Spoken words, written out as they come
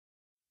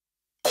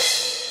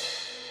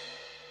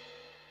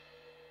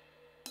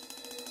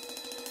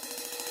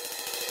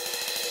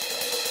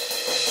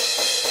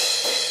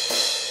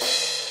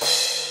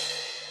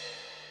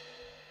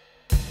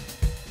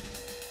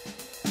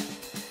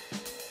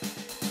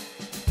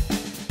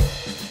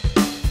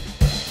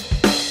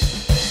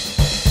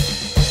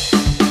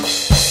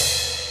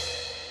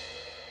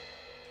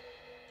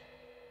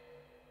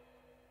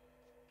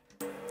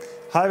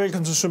Hej,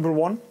 velkommen til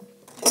Cymbal.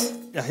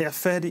 Jeg har her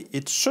fat i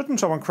et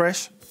 17-tommer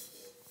crash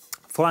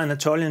fra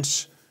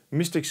Anatolians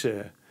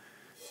Mystic-serie.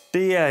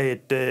 Det er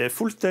et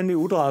fuldstændig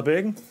udrejet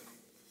bækken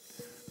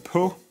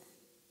på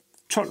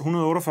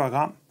 1248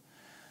 gram.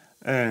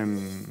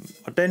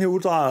 Og den her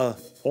udrejede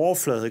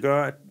overflade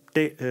gør,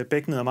 at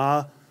bækkenet er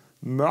meget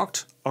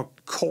mørkt og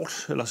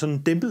kort, eller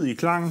sådan dæmpet i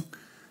klangen.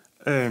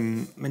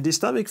 Men det er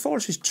stadigvæk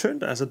forholdsvis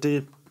tyndt,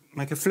 altså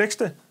man kan flexe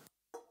det.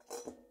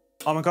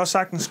 Og man kan også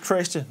sagtens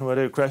crash det. Nu er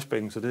det jo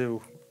crashbækken, så det er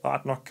jo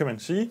ret nok, kan man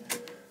sige.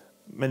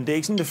 Men det er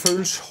ikke sådan, det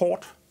føles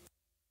hårdt.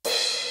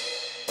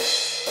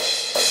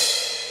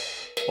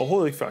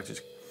 Overhovedet ikke,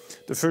 faktisk.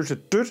 Det føles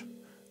lidt dødt.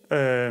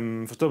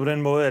 Forstået på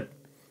den måde,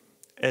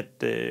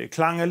 at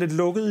klangen er lidt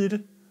lukket i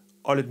det,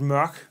 og lidt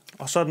mørk,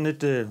 og så er den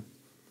lidt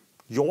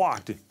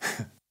jordagtig.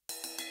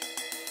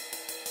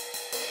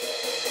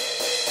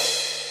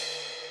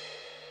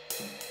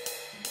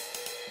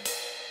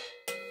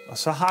 Og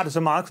så har det så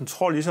meget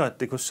kontrol i sig, at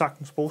det kunne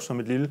sagtens bruges som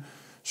et lille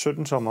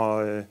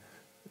 17-tommer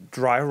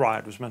dry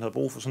ride, hvis man havde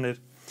brug for sådan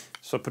et.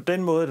 Så på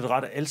den måde er det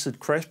ret altid et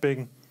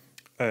crashbækken.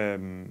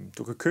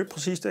 Du kan købe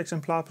præcis det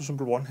eksemplar på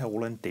Cymbal. Her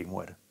ruller en demo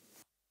af det.